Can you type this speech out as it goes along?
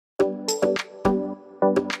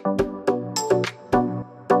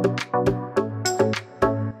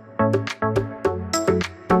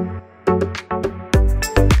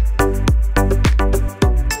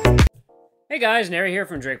guys, Nary here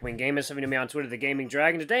from Drakewing Gamers, having me on Twitter, The Gaming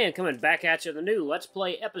Dragon. Today I'm coming back at you with a new Let's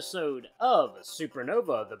Play episode of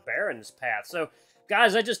Supernova, the Baron's Path. So,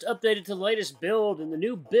 guys, I just updated to the latest build, and the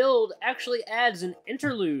new build actually adds an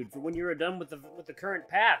interlude for when you're done with the current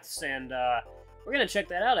paths, and we're gonna check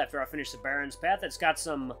that out after I finish the Baron's Path. It's got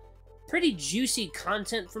some pretty juicy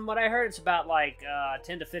content from what I heard. It's about like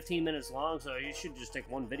 10 to 15 minutes long, so you should just take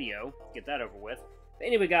one video, get that over with. But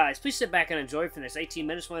anyway, guys, please sit back and enjoy for the next 18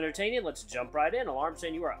 minutes. We'll entertain you. Let's jump right in. Alarm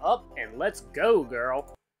saying you are up, and let's go,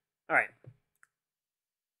 girl. Alright.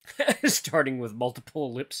 Starting with multiple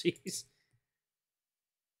ellipses.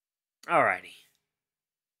 Alrighty.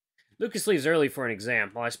 Lucas leaves early for an exam,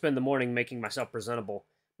 while I spend the morning making myself presentable.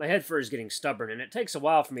 My head fur is getting stubborn, and it takes a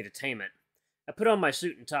while for me to tame it. I put on my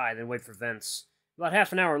suit and tie, then wait for Vince. About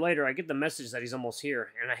half an hour later, I get the message that he's almost here,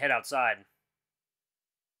 and I head outside.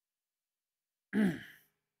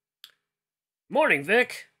 Morning,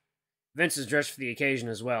 Vic! Vince is dressed for the occasion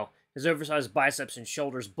as well, his oversized biceps and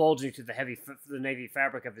shoulders bulging through the navy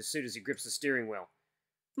fabric of his suit as he grips the steering wheel.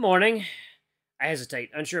 Morning. I hesitate,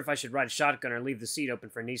 unsure if I should ride shotgun or leave the seat open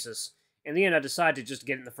for Nisus. In the end, I decide to just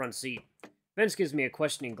get in the front seat. Vince gives me a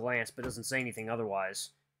questioning glance, but doesn't say anything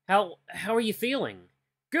otherwise. How are you feeling?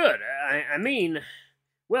 Good. I mean,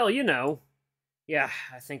 well, you know. Yeah,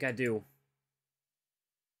 I think I do.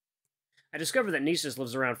 I discover that Nisus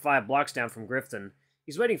lives around 5 blocks down from Grifton.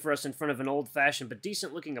 He's waiting for us in front of an old-fashioned but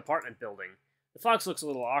decent-looking apartment building. The fox looks a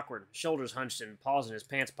little awkward, shoulders hunched and paws in his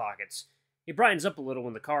pants pockets. He brightens up a little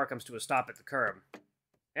when the car comes to a stop at the curb.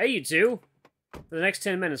 Hey, you two! For the next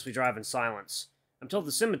 10 minutes, we drive in silence. I'm told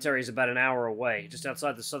the cemetery is about an hour away, just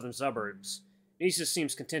outside the southern suburbs. Nisus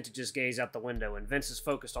seems content to just gaze out the window, and Vince is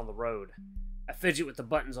focused on the road. I fidget with the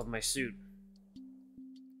buttons of my suit.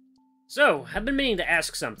 So, I've been meaning to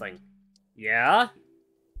ask something. Yeah?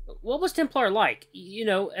 What was Templar like, you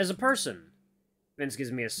know, as a person? Vince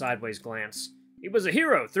gives me a sideways glance. He was a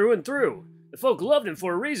hero through and through. The folk loved him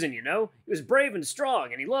for a reason, you know. He was brave and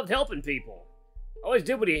strong, and he loved helping people. Always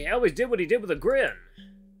did what he did with a grin.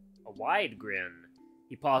 A wide grin.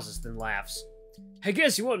 He pauses, then laughs. I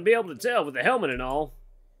guess you wouldn't be able to tell with the helmet and all.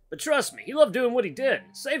 But trust me, he loved doing what he did.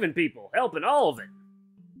 Saving people, helping, all of it.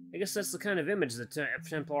 I guess that's the kind of image that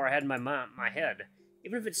Templar had in my head.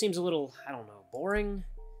 Even if it seems a little, I don't know, boring.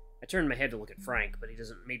 I turn my head to look at Frank, but he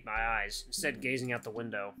doesn't meet my eyes, instead gazing out the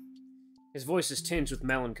window. His voice is tinged with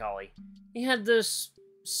melancholy. He had this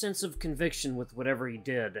sense of conviction with whatever he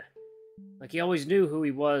did. Like he always knew who he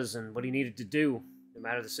was and what he needed to do, no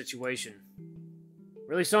matter the situation.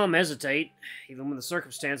 Really saw him hesitate, even when the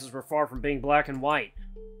circumstances were far from being black and white.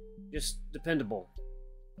 Just dependable.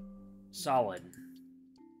 Solid.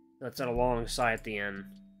 Lets out a long sigh at the end.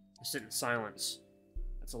 I sit in silence.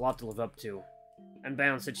 That's a lot to live up to.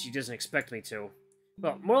 Unbound said she doesn't expect me to.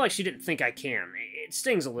 Well, more like she didn't think I can. It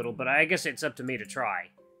stings a little, but I guess it's up to me to try.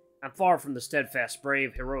 I'm far from the steadfast,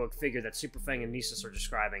 brave, heroic figure that Superfang and Nisus are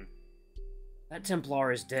describing. That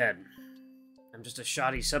Templar is dead. I'm just a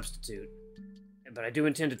shoddy substitute. But I do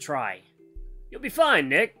intend to try. You'll be fine,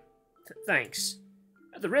 Nick. Thanks.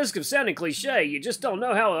 At the risk of sounding cliche, you just don't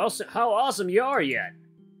know how awesome you are yet.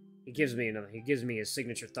 He gives me his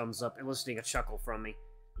signature thumbs up, eliciting a chuckle from me.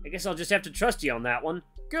 I guess I'll just have to trust you on that one.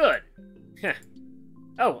 Good.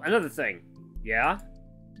 Oh, another thing. Yeah?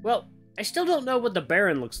 Well, I still don't know what the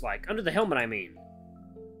Baron looks like, under the helmet I mean.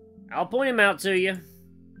 I'll point him out to you.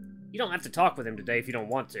 You don't have to talk with him today if you don't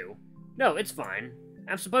want to. No, it's fine.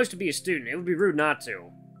 I'm supposed to be a student. It would be rude not to.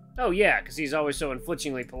 Oh yeah, because he's always so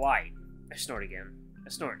unflinchingly polite. I snort again.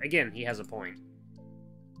 Again, he has a point.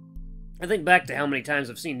 I think back to how many times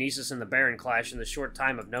I've seen Nisus and the Baron clash in the short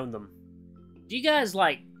time I've known them. Do you guys,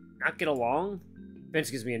 like, not get along?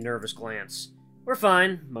 Vince gives me a nervous glance. We're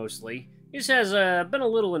fine, mostly. He just has been a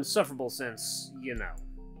little insufferable since, you know.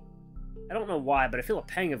 I don't know why, but I feel a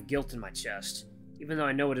pang of guilt in my chest, even though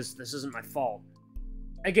I know this isn't my fault.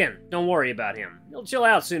 Again, don't worry about him. He'll chill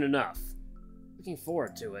out soon enough. Looking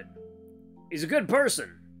forward to it. He's a good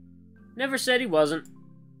person. Never said he wasn't.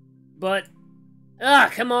 But...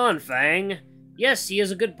 come on, Fang. Yes, he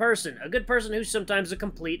is a good person. A good person who's sometimes a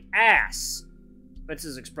complete ass.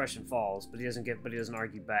 Vince's expression falls, but he doesn't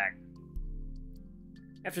argue back.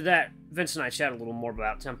 After that, Vince and I chat a little more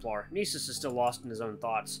about Templar. Nisus is still lost in his own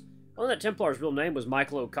thoughts. I know that Templar's real name was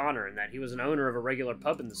Michael O'Connor, and that he was an owner of a regular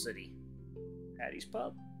pub in the city. Patty's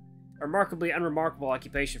Pub? A remarkably unremarkable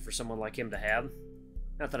occupation for someone like him to have.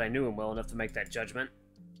 Not that I knew him well enough to make that judgment.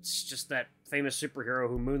 It's just that famous superhero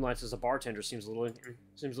who moonlights as a bartender seems a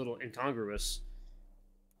little incongruous.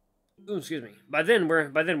 Ooh, excuse me. By then we're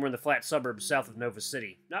in the flat suburbs south of Nova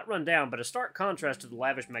City. Not run down, but a stark contrast to the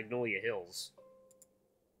lavish Magnolia Hills.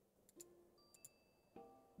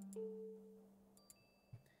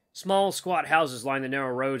 Small, squat houses line the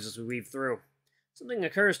narrow roads as we weave through. Something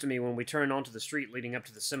occurs to me when we turn onto the street leading up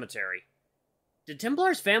to the cemetery. Did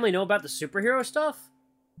Templar's family know about the superhero stuff?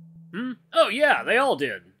 Oh yeah, they all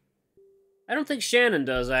did. I don't think Shannon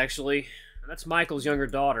does, actually. That's Michael's younger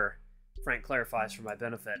daughter. Frank clarifies for my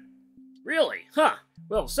benefit. Really? Huh.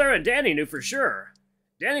 Well, Sarah and Danny knew for sure.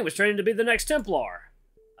 Danny was training to be the next Templar.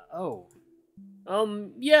 Oh.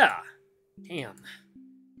 Yeah. Damn.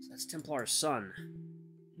 So that's Templar's son.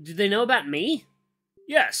 Did they know about me?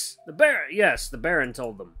 Yes, the Baron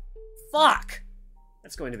told them. Fuck!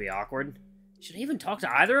 That's going to be awkward. Should I even talk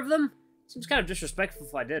to either of them? Seems kind of disrespectful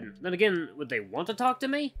if I didn't. Then again, would they want to talk to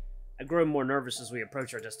me? I grow more nervous as we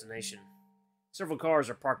approach our destination. Several cars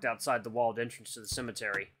are parked outside the walled entrance to the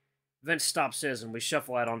cemetery. Vince stops his and we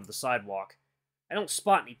shuffle out onto the sidewalk. I don't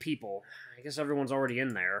spot any people. I guess everyone's already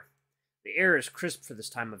in there. The air is crisp for this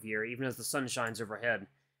time of year, even as the sun shines overhead.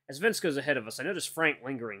 As Vince goes ahead of us, I notice Frank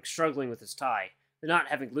lingering, struggling with his tie, the knot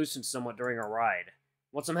having loosened somewhat during our ride.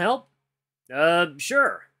 Want some help?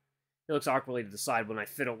 Sure. He looks awkwardly to the side while I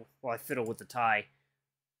fiddle with the tie.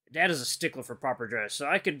 Dad is a stickler for proper dress, so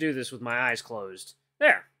I could do this with my eyes closed.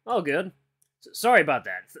 There, all good. Sorry about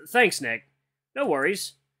that. Thanks, Nick. No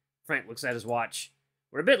worries. Frank looks at his watch.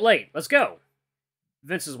 We're a bit late. Let's go.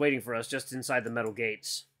 Vince is waiting for us just inside the metal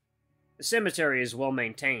gates. The cemetery is well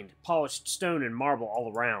maintained, polished stone and marble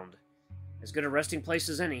all around. As good a resting place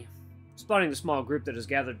as any. Spotting the small group that has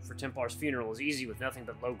gathered for Templar's funeral is easy with nothing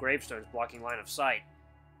but low gravestones blocking line of sight.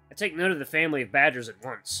 I take note of the family of badgers at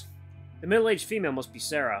once. The middle-aged female must be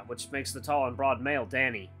Sarah, which makes the tall and broad male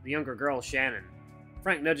Danny, the younger girl Shannon.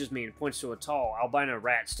 Frank nudges me and points to a tall, albino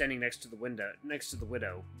rat standing next to the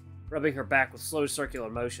widow, rubbing her back with slow circular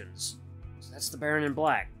motions. So that's the Baron in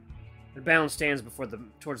black. Her bound stands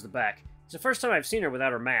towards the back. It's the first time I've seen her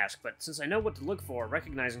without her mask, but since I know what to look for,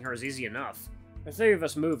 recognizing her is easy enough. The three of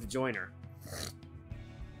us move to join her.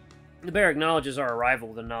 The bear acknowledges our arrival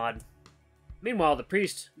with a nod. Meanwhile, the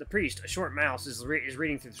priest, a short mouse, is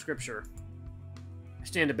reading through the scripture. I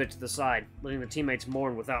stand a bit to the side, letting the teammates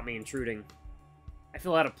mourn without me intruding. I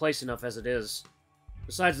feel out of place enough as it is.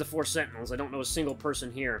 Besides the 4 sentinels, I don't know a single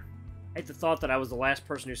person here. I hate the thought that I was the last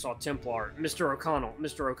person who saw Templar, Mr.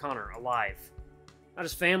 O'Connor, alive. Not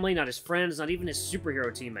his family, not his friends, not even his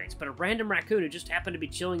superhero teammates, but a random raccoon who just happened to be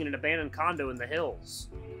chilling in an abandoned condo in the hills.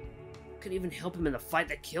 I couldn't even help him in the fight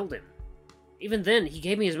that killed him. Even then, he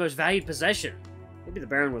gave me his most valued possession. Maybe the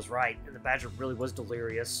Baron was right, and the badger really was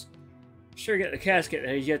delirious. Sure get the casket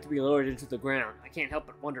that has yet to be lowered into the ground. I can't help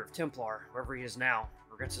but wonder if Templar, wherever he is now,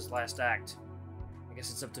 regrets his last act. I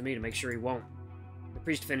guess it's up to me to make sure he won't. The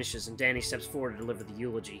priest finishes, and Danny steps forward to deliver the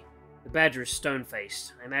eulogy. The badger is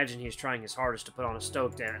stone-faced. I imagine he is trying his hardest to put on a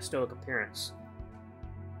stoic appearance.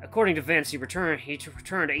 According to Vince, he returned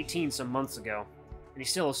 18 some months ago, and he's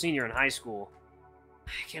still a senior in high school.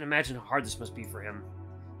 I can't imagine how hard this must be for him.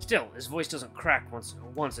 Still, his voice doesn't crack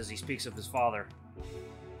once as he speaks of his father.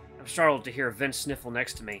 I'm startled to hear Vince sniffle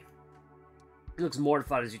next to me. He looks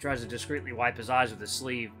mortified as he tries to discreetly wipe his eyes with his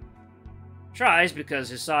sleeve. Tries because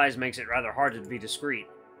his size makes it rather hard to be discreet.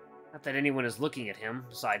 Not that anyone is looking at him,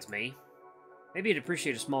 besides me. Maybe he'd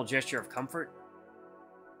appreciate a small gesture of comfort.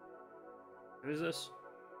 Who is this?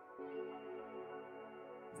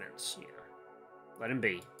 Vince, yeah. Let him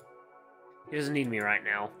be. He doesn't need me right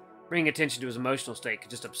now. Bringing attention to his emotional state could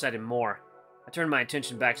just upset him more. I turn my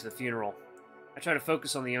attention back to the funeral. I try to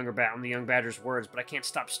focus on the young badger's words, but I can't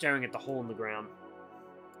stop staring at the hole in the ground.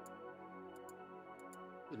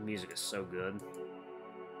 The music is so good.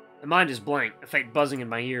 My mind is blank, a faint buzzing in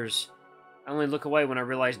my ears. I only look away when I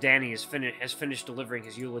realize Danny has finished delivering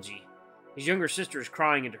his eulogy. His younger sister is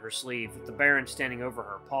crying into her sleeve, with the Baron standing over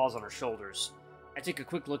her, paws on her shoulders. I take a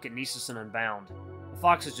quick look at Neesis and Unbound. The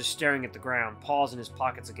fox is just staring at the ground, paws in his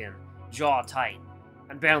pockets again, jaw tight.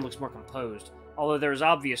 Unbound looks more composed, although there is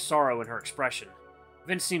obvious sorrow in her expression.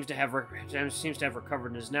 Vince seems to have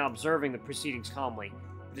recovered and is now observing the proceedings calmly,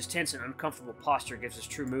 but his tense and uncomfortable posture gives his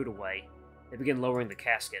true mood away. They begin lowering the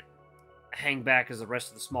casket. I hang back as the rest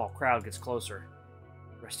of the small crowd gets closer.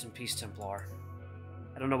 Rest in peace, Templar.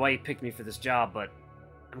 I don't know why you picked me for this job, but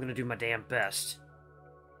I'm gonna do my damn best.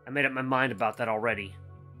 I made up my mind about that already.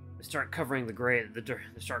 They start covering the grave in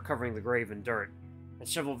dirt, and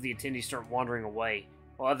several of the attendees start wandering away,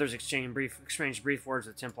 while others exchange brief words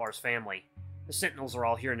with Templar's family. The Sentinels are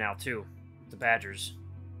all here now too, the Badgers.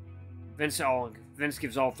 Vince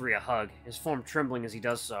gives all three a hug, his form trembling as he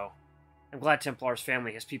does so. I'm glad Templar's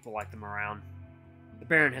family has people like them around. The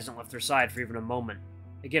Baron hasn't left their side for even a moment.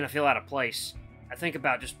 Again, I feel out of place. I think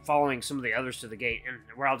about just following some of the others to the gate, and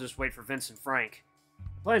where I'll just wait for Vince and Frank.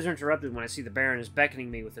 Plans are interrupted when I see the Baron is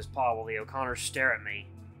beckoning me with his paw while the O'Connors stare at me.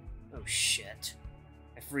 Oh shit.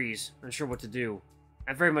 I freeze, unsure what to do.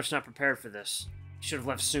 I'm very much not prepared for this. I should have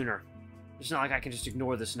left sooner. It's not like I can just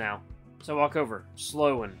ignore this now. So I walk over,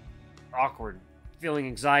 slow and awkward, feeling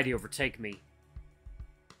anxiety overtake me.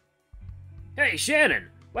 Hey, Shannon!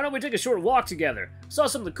 Why don't we take a short walk together? I saw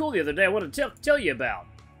something cool the other day I wanted to tell you about.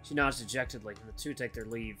 She nods dejectedly, and the two take their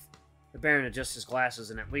leave. The Baron adjusts his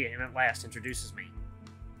glasses and at last introduces me.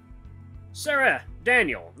 Sarah,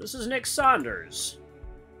 Daniel, this is Nick Saunders.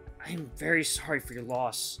 I am very sorry for your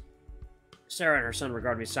loss. Sarah and her son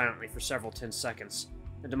regard me silently for several tense seconds,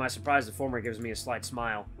 and to my surprise the former gives me a slight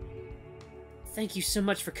smile. Thank you so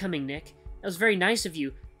much for coming, Nick. That was very nice of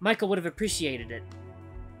you. Michael would have appreciated it.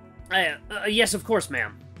 Yes, of course,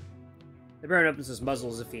 ma'am. The Baron opens his muzzle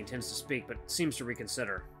as if he intends to speak, but seems to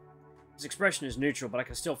reconsider. His expression is neutral, but I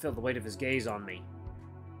can still feel the weight of his gaze on me.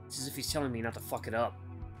 It's as if he's telling me not to fuck it up.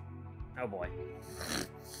 Oh boy.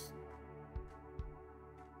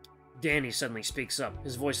 Danny suddenly speaks up,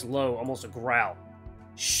 his voice low, almost a growl.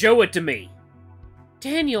 Show it to me!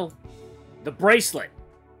 Daniel! The bracelet!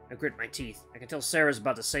 I grit my teeth. I can tell Sarah's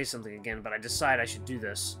about to say something again, but I decide I should do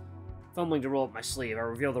this. Fumbling to roll up my sleeve, I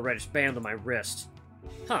reveal the reddish band on my wrist.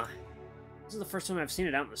 Huh. This is the first time I've seen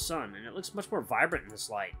it out in the sun, and it looks much more vibrant in this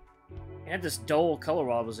light. It had this dull color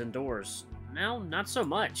while I was indoors. Now, not so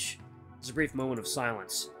much. There's a brief moment of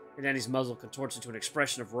silence, and Danny's muzzle contorts into an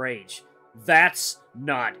expression of rage. That's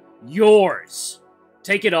not yours!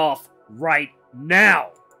 Take it off right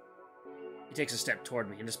now! He takes a step toward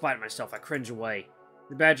me, and despite myself, I cringe away.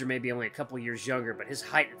 The Badger may be only a couple years younger, but his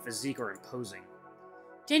height and physique are imposing.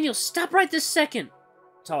 Daniel, stop right this second!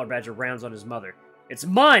 The taller Badger rounds on his mother. It's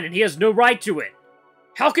mine, and he has no right to it!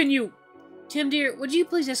 How can you... Tim, dear, would you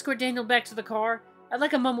please escort Daniel back to the car? I'd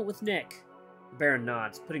like a moment with Nick. The Baron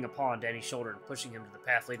nods, putting a paw on Danny's shoulder and pushing him to the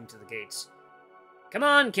path leading to the gates. Come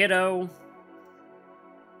on, kiddo!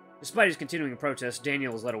 Despite his continuing protest,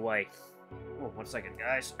 Daniel is led away. Oh, 1 second,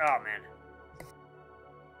 guys. Oh, man.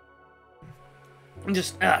 I'm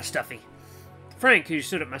just, stuffy. Frank, who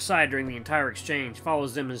stood at my side during the entire exchange,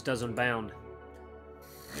 follows them as does Unbound.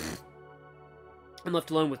 I'm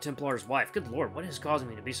left alone with Templar's wife. Good lord, what is causing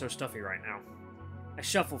me to be so stuffy right now? I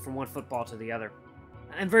shuffle from one football to the other.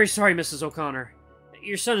 I'm very sorry, Mrs. O'Connor.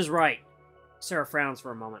 Your son is right. Sarah frowns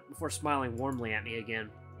for a moment, before smiling warmly at me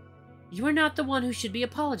again. You are not the one who should be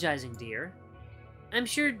apologizing, dear. I'm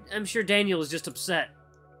sure Daniel is just upset.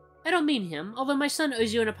 I don't mean him, although my son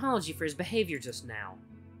owes you an apology for his behavior just now.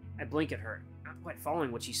 I blink at her, not quite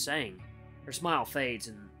following what she's saying. Her smile fades,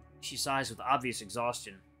 and she sighs with obvious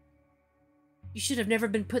exhaustion. You should have never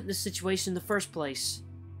been put in this situation in the first place.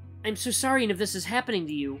 I'm so sorry if this is happening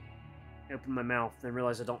to you. I open my mouth, then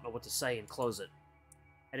realize I don't know what to say and close it.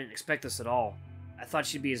 I didn't expect this at all. I thought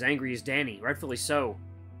she'd be as angry as Danny, rightfully so.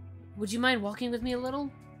 Would you mind walking with me a little?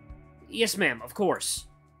 Yes, ma'am, of course.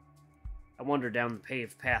 I wander down the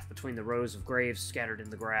paved path between the rows of graves scattered in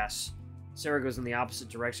the grass. Sarah goes in the opposite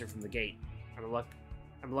direction from the gate. I'm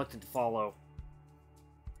reluctant to follow.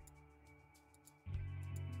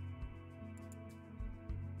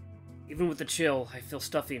 Even with the chill, I feel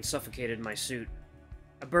stuffy and suffocated in my suit.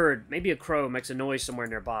 A bird, maybe a crow, makes a noise somewhere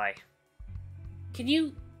nearby. Can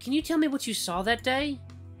you tell me what you saw that day?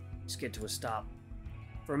 I skid to a stop.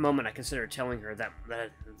 For a moment, I consider telling her that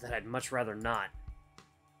I'd much rather not.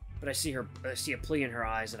 But I see a plea in her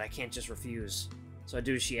eyes that I can't just refuse. So I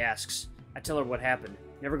do as she asks. I tell her what happened,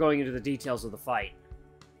 never going into the details of the fight.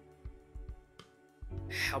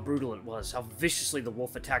 How brutal it was, how viciously the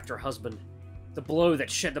wolf attacked her husband. The blows that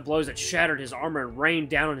shattered his armor and rained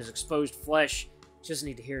down on his exposed flesh. She doesn't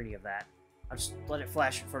need to hear any of that. I'll just let it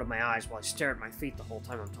flash in front of my eyes while I stare at my feet the whole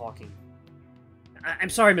time I'm talking.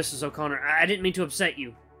 I'm sorry, Mrs. O'Connor. I didn't mean to upset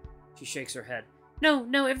you. She shakes her head. No,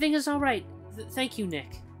 everything is all right. Thank you,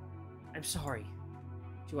 Nick. I'm sorry.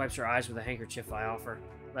 She wipes her eyes with a handkerchief I offer,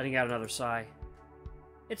 letting out another sigh.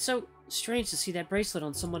 It's so strange to see that bracelet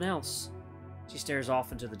on someone else. She stares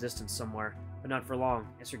off into the distance somewhere, but not for long,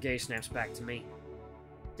 as her gaze snaps back to me.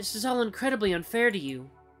 This is all incredibly unfair to you.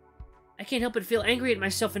 I can't help but feel angry at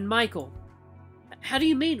myself and Michael. How do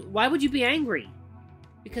you mean? Why would you be angry?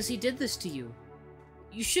 Because he did this to you.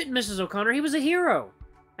 You shouldn't, Mrs. O'Connor. He was a hero.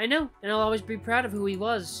 I know, and I'll always be proud of who he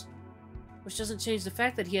was. Which doesn't change the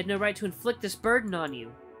fact that he had no right to inflict this burden on you.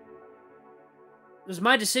 It was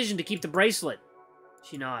my decision to keep the bracelet.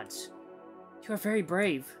 She nods. You are very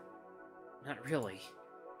brave. Not really.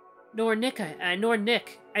 Nor Nick.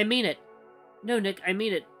 I mean it. No, Nick, I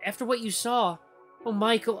mean it. After what you saw... Oh,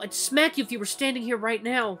 Michael, I'd smack you if you were standing here right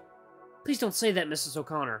now. Please don't say that, Mrs.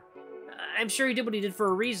 O'Connor. I'm sure he did what he did for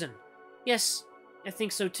a reason. Yes, I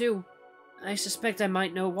think so too. I suspect I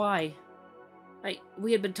might know why.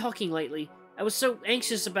 We had been talking lately. I was so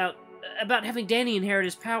anxious about having Danny inherit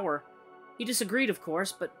his power. He disagreed, of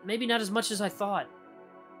course, but maybe not as much as I thought.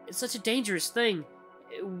 It's such a dangerous thing.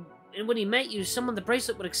 And when he met you, someone the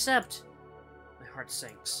bracelet would accept. My heart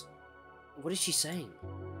sinks. What is she saying?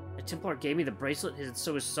 The Templar gave me the bracelet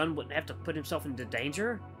so his son wouldn't have to put himself into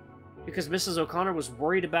danger? Because Mrs. O'Connor was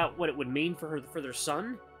worried about what it would mean for their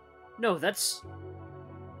son? No, that's...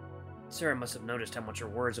 Sarah must have noticed how much her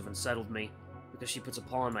words have unsettled me, because she puts a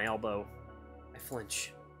paw on my elbow. I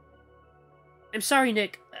flinch. I'm sorry,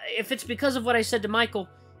 Nick. If it's because of what I said to Michael,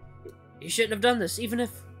 you shouldn't have done this, even if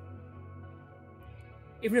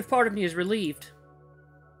part of me is relieved.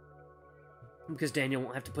 Because Daniel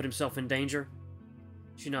won't have to put himself in danger.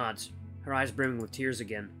 She nods, her eyes brimming with tears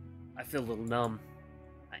again. I feel a little numb.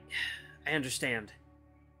 I understand.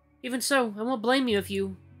 Even so, I won't blame you if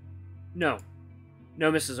you... No.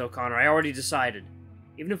 No, Mrs. O'Connor, I already decided.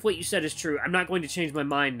 Even if what you said is true, I'm not going to change my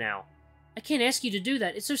mind now. I can't ask you to do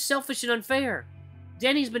that. It's so selfish and unfair.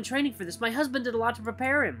 Danny's been training for this. My husband did a lot to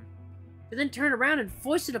prepare him. To then turn around and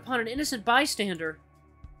foist it upon an innocent bystander.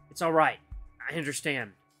 It's all right. I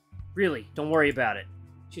understand. Really, don't worry about it.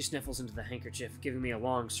 She sniffles into the handkerchief, giving me a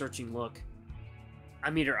long, searching look. I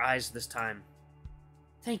meet her eyes this time.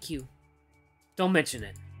 Thank you. Don't mention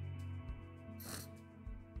it.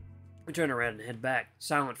 We turn around and head back,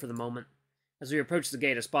 silent for the moment. As we approach the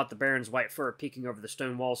gate, I spot the Baron's white fur peeking over the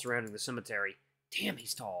stone wall surrounding the cemetery. Damn,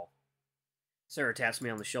 he's tall. Sarah taps me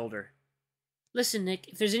on the shoulder. Listen, Nick,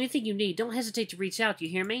 if there's anything you need, don't hesitate to reach out, you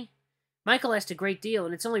hear me? Michael asked a great deal,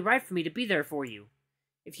 and it's only right for me to be there for you.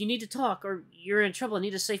 If you need to talk, or you're in trouble and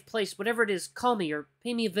need a safe place, whatever it is, call me or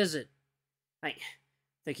pay me a visit.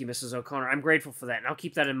 Thank you, Mrs. O'Connor. I'm grateful for that, and I'll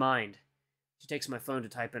keep that in mind. She takes my phone to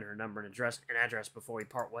type in her number and address before we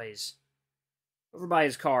part ways. Over by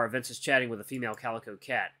his car, Vince is chatting with a female calico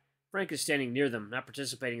cat. Frank is standing near them, not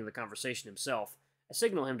participating in the conversation himself. I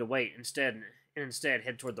signal him to wait instead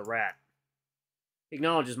head toward the rat. He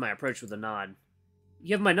acknowledges my approach with a nod.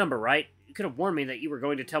 You have my number, right? You could have warned me that you were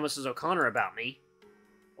going to tell Mrs. O'Connor about me.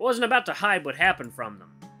 I wasn't about to hide what happened from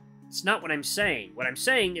them. It's not what I'm saying. What I'm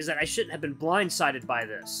saying is that I shouldn't have been blindsided by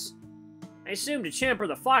this. I assumed a champ or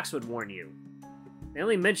the fox would warn you. They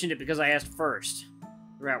only mentioned it because I asked first.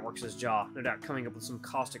 The rat works his jaw, no doubt coming up with some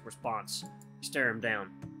caustic response. I stare him down.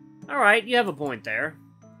 Alright, you have a point there.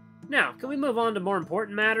 Now, can we move on to more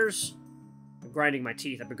important matters? I'm grinding my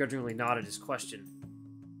teeth. I begrudgingly nodded his question.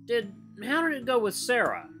 How did it go with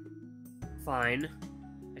Sarah? Fine.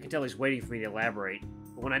 I can tell he's waiting for me to elaborate,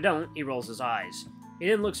 but when I don't, he rolls his eyes. He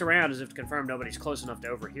then looks around as if to confirm nobody's close enough to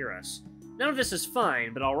overhear us. None of this is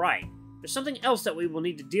fine, but alright. There's something else that we will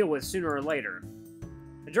need to deal with sooner or later.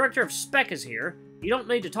 The director of Spec is here. You don't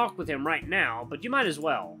need to talk with him right now, but you might as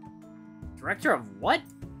well. Director of what?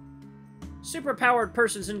 Superpowered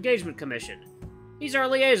Persons Engagement Commission. He's our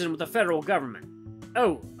liaison with the federal government.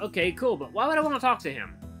 Oh, okay, cool, but why would I want to talk to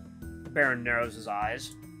him? The Baron narrows his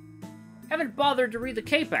eyes. Haven't bothered to read the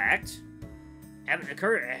Cape Act? Hadn't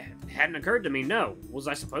occurred to me, no. Was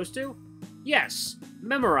I supposed to? Yes.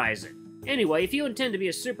 Memorize it. Anyway, if you intend to be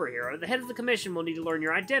a superhero, the head of the commission will need to learn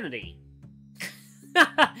your identity.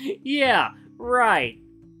 Yeah, right.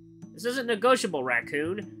 This isn't negotiable,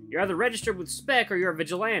 Raccoon. You're either registered with Spec or you're a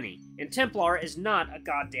vigilante, and Templar is not a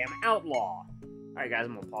goddamn outlaw. Alright guys,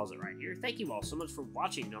 I'm gonna pause it right here. Thank you all so much for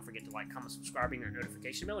watching. Don't forget to like, comment, subscribe, and our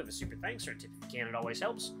notification bell. Leave a super thanks or a tip if you can, it always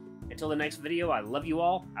helps. Until the next video, I love you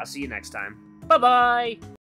all. I'll see you next time. Bye-bye!